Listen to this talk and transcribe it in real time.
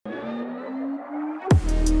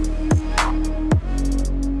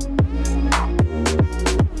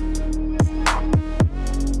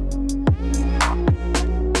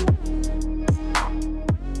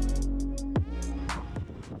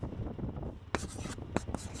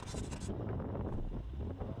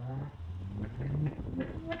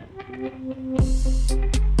Hello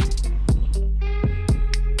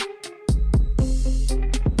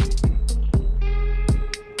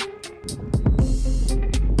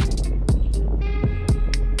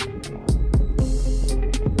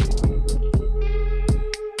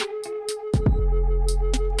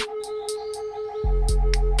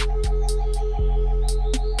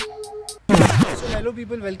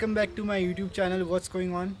people, welcome back to my YouTube channel. What's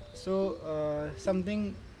going on?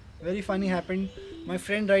 Something very funny happened. My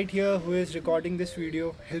friend right here who is recording this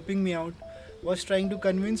video, helping me out, was trying to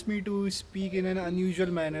convince me to speak in an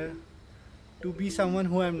unusual manner, to be someone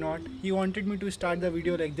who I'm not. He wanted me to start the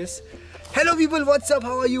video like this. Hello people, what's up?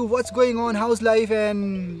 How are you? What's going on? How's life?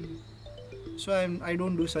 And so I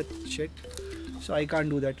don't do such shit. So I can't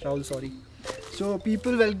do that, Rahul, sorry. So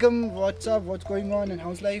people, welcome, what's up, what's going on, and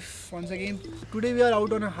how's life once again. Today we are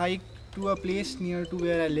out on a hike to a place near to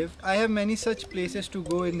where I live. I have many such places to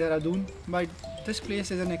go in Dehradun, but this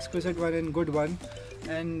place is an exquisite one and good one,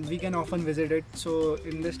 and we can often visit it. So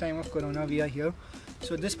in this time of corona we are here.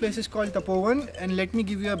 So this place is called Tapovan, and let me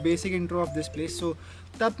give you a basic intro of this place. So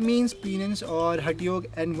Tap means penance or hatyog,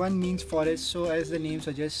 and one means forest. So as the name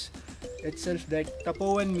suggests itself, that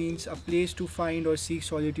Tapovan means a place to find or seek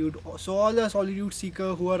solitude. So all the solitude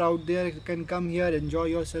seeker who are out there can come here, enjoy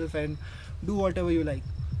yourself and do whatever you like.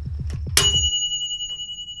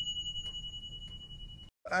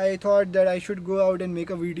 I thought that I should go out and make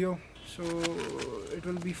a video, so it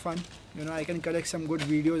will be fun. You know, I can collect some good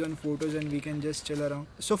videos and photos and we can just chill around.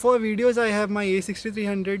 So for videos I have my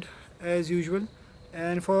A6300 as usual,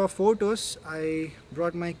 and for photos I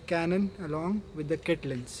brought my Canon along with the kit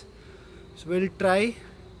lens. So we'll try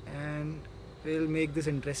and we'll make this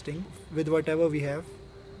interesting with whatever we have,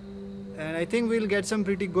 and I think we'll get some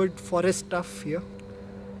pretty good forest stuff here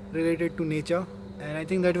related to nature, and I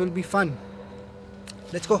think that will be fun.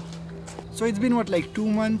 Let's go. So it's been what, like 2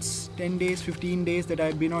 months, 10 days, 15 days that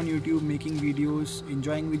I've been on YouTube making videos,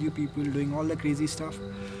 enjoying with you people, doing all the crazy stuff,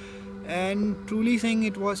 and truly saying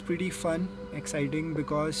it was pretty fun, exciting,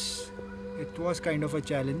 because it was kind of a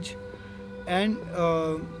challenge, and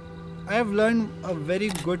I have learned a very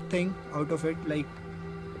good thing out of it. Like,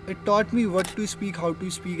 it taught me what to speak, how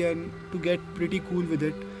to speak, and to get pretty cool with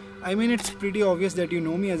it. I mean, it's pretty obvious that you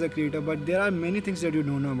know me as a creator, but there are many things that you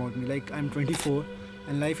don't know about me. Like, I'm 24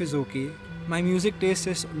 and life is okay. My music taste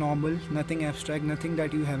is normal, nothing abstract, nothing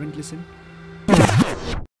that you haven't listened.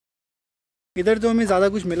 इधर तो हमें ज़्यादा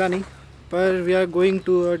कुछ मिला नहीं, पर we are going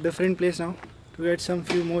to a different place now to get some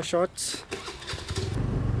few more shots.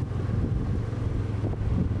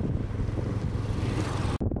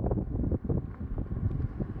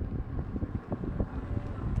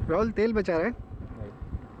 Rahul तेल बचा रहा है.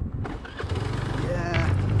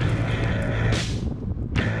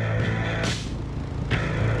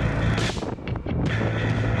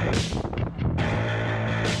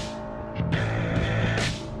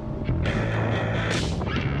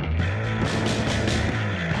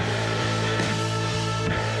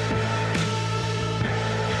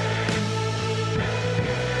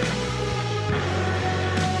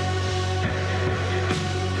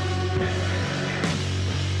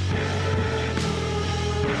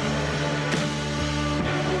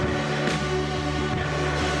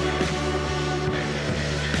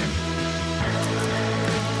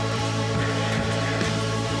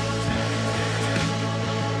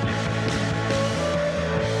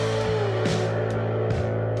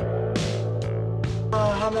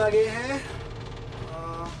 हम आ गए हैं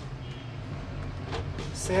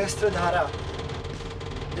Sahastradhara,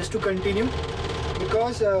 just to continue,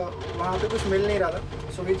 because वहाँ पे कुछ मिल नहीं रहा था,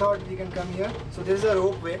 so we thought we can come here. So this is a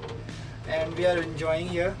ropeway and we are enjoying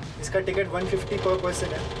here. इसका ticket 150 per person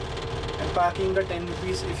है, and parking का 10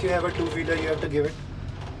 rupees. If you have a two-wheeler you have to give it.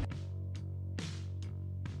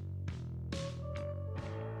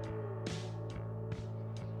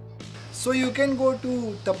 So you can go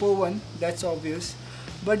to Tapovan, that's obvious,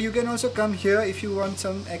 but you can also come here if you want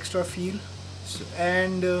some extra feel. So,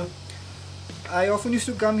 and I often used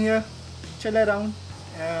to come here, chill around,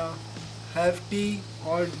 have tea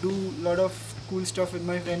or do lot of cool stuff with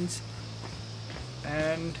my friends.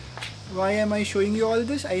 And why am I showing you all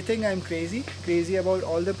this? I think I'm crazy about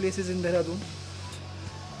all the places in Dehradun.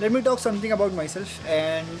 Let me talk something about myself,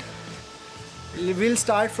 and we'll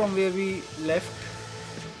start from where we left.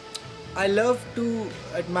 I love to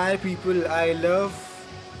admire people. I love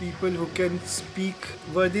people who can speak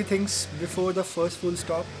worthy things before the first full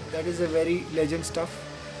stop. That is a very legend stuff.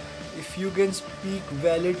 If you can speak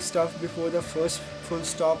valid stuff before the first full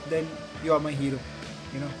stop, then you are my hero,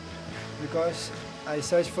 you know, because I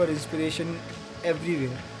search for inspiration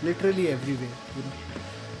everywhere, literally everywhere, you know.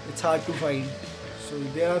 It's hard to find. So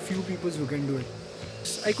there are few people who can do it.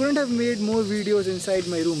 I couldn't have made more videos inside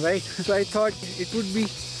my room, right? So I thought it would be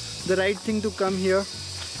the right thing to come here,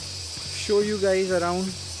 show you guys around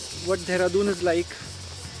what Dehradun is like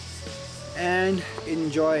and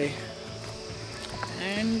enjoy.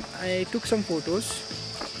 And I took some photos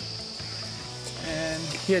and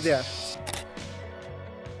here they are.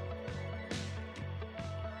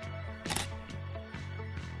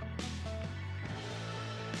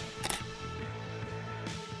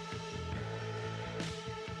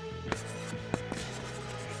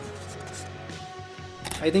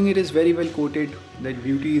 I think it is very well quoted that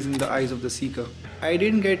beauty is in the eyes of the seeker. I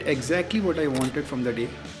didn't get exactly what I wanted from the day,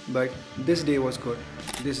 but this day was good.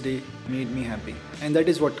 This day made me happy, and that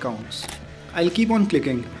is what counts. I'll keep on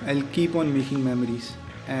clicking, I'll keep on making memories,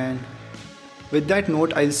 and with that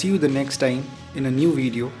note, I'll see you the next time in a new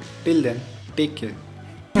video. Till then, take care.